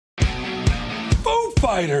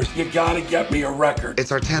Fighters, you gotta get me a record.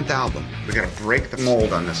 It's our 10th album. We gotta break the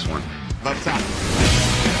mold on this one. Let's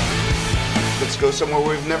go somewhere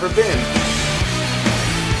we've never been.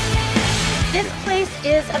 This place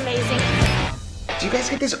is amazing. Do you guys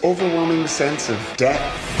get this overwhelming sense of debt?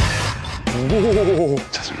 Whoa.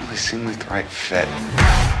 Doesn't really seem like the right fit.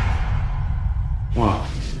 Whoa,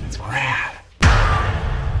 that's rad.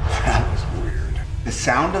 That was weird. The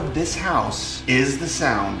sound of this house is the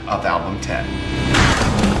sound of album 10.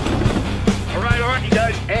 All right, you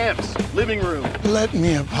guys, amps, living room. Let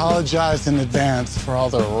me apologize in advance for all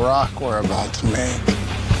the rock we're about to make.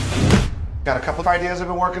 Got a couple of ideas I've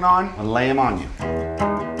been working on. I'll lay them on you.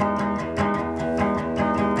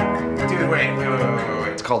 Dude, wait.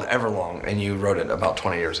 It's called Everlong, and you wrote it about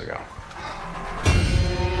 20 years ago.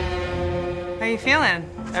 How you feeling?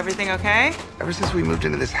 Everything okay? Ever since we moved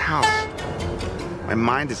into this house, my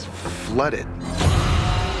mind is flooded.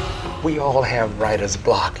 We all have writer's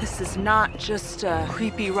block. This is not just a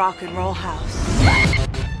creepy rock and roll house.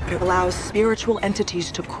 It allows spiritual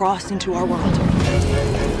entities to cross into our world.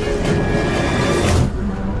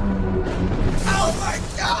 Oh my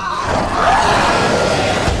God!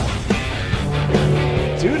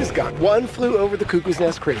 Dude has got one flew over the cuckoo's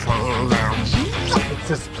nest crazy. It's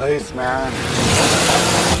this place, man.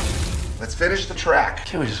 Let's finish the track.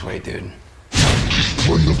 Can't we just wait, dude?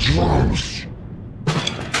 Play the drums.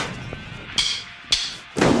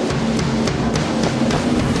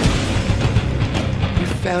 You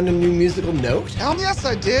found a new musical note? Yes,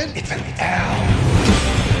 I did. It's an L.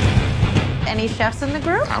 Any chefs in the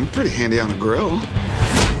group? I'm pretty handy on the grill.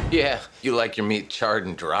 Yeah, you like your meat charred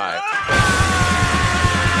and dry.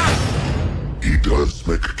 He does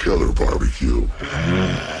make a killer barbecue.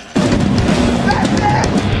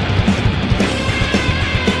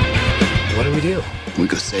 What do we do? We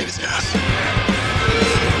go save his ass.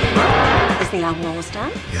 Is the album almost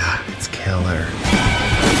done? Yeah, it's killer.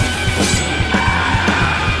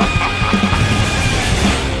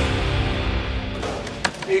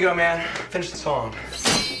 Here you go, man. Finish the song.